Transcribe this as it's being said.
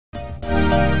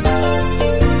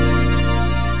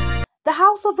The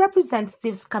House of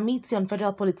Representatives Committee on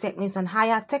Federal Polytechnics and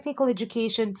Higher Technical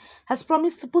Education has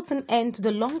promised to put an end to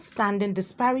the long-standing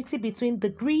disparity between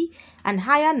degree and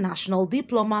higher national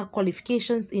diploma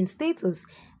qualifications in status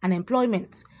and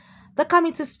employment. The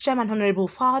committee's chairman, Honorable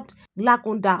Fahad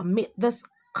Lagunda, made this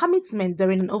commitment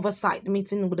during an oversight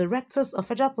meeting with the rectors of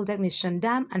Federal Polytechnic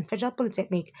Shandam and Federal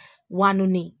Polytechnic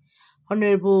Wanune.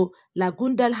 Honorable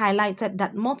Lagundal highlighted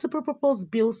that multiple proposed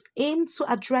bills aim to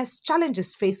address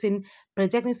challenges facing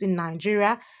polytechnics in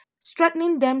Nigeria,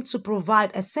 strengthening them to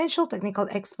provide essential technical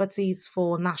expertise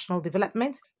for national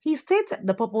development. He stated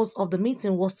the purpose of the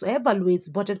meeting was to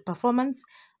evaluate budget performance,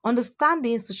 understand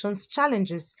the institution's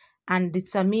challenges, and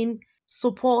determine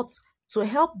support to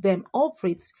help them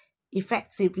operate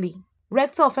effectively.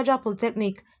 Rector of Federal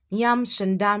Polytechnic Yam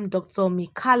Shandam, Dr.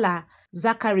 Mikala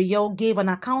Zachariel, gave an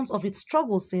account of its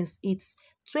struggles since its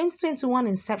 2021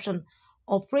 inception,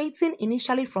 operating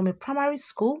initially from a primary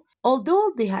school,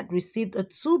 although they had received a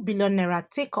 2 billion naira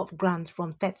take-off grant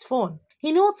from Tertiary.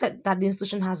 He noted that the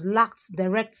institution has lacked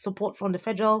direct support from the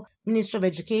Federal Ministry of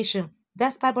Education.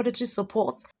 Despite budgetary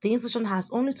support, the institution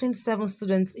has only 27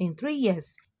 students in 3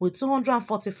 years, with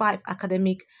 245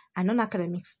 academic and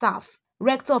non-academic staff.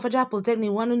 Rector of Federal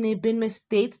Polytechnic Wanune Benue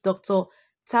State, Dr.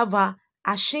 Tava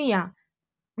Ashiya,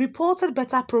 reported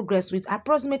better progress with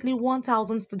approximately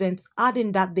 1,000 students,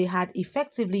 adding that they had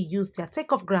effectively used their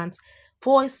take-off grants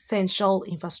for essential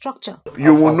infrastructure.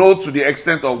 You will know to the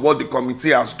extent of what the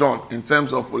committee has done in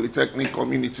terms of polytechnic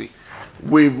community.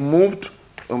 We've moved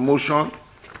a motion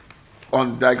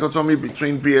on dichotomy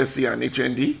between BSc and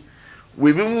HND.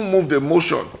 We've even moved a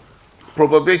motion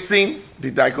propagating the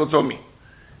dichotomy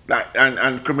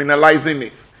and criminalizing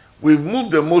it. We've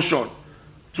moved a motion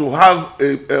to have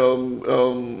a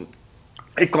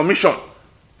commission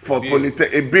for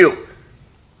a bill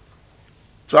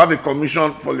to have a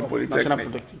commission for the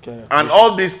polytechnic. And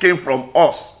all this came from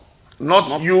us,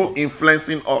 not you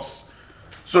influencing us.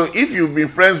 So if you've been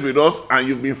friends with us and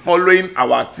you've been following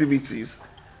our activities,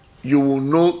 you will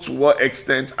know to what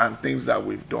extent and things that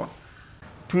we've done.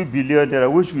 2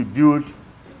 billion, which we built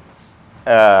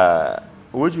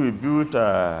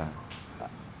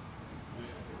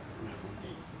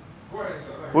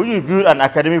an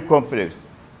academic complex.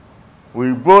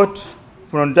 We bought,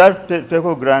 from that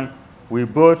TECO grant, we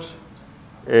bought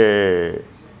a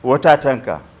water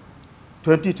tanker,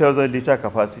 20,000 liter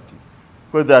capacity,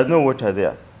 because there's no water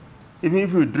there. Even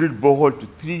if you drill borehole to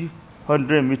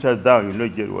 300 meters down, you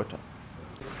don't get water.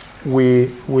 We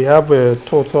have a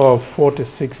total of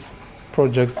 46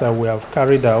 projects that we have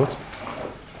carried out.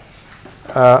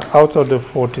 Out of the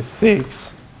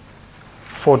 46,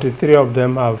 43 of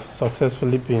them have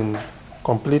successfully been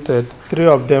completed. 3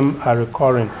 of them are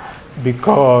recurring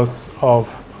because of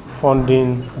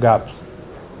funding gaps.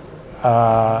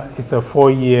 It's a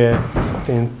 4-year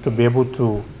thing to be able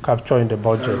to capture in the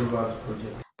budget.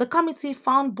 The committee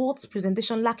found both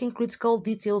presentation lacking critical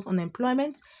details on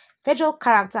employment, federal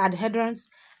character adherence,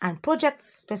 and project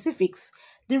specifics,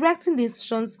 directing the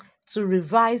institutions to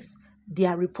revise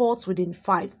their reports within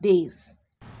 5 days.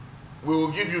 We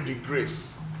will give you the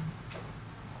grace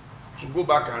to go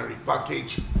back and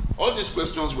repackage all these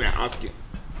questions we are asking.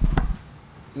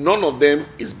 None of them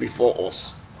is before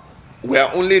us. We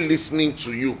are only listening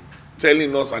to you,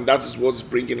 telling us, and that is what's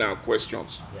bringing our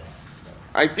questions.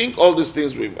 I think all these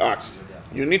things we've asked,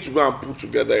 you need to go and put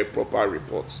together a proper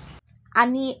report.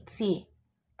 Annie T.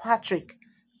 Patrick,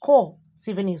 Core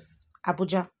TV News,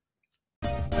 Abuja.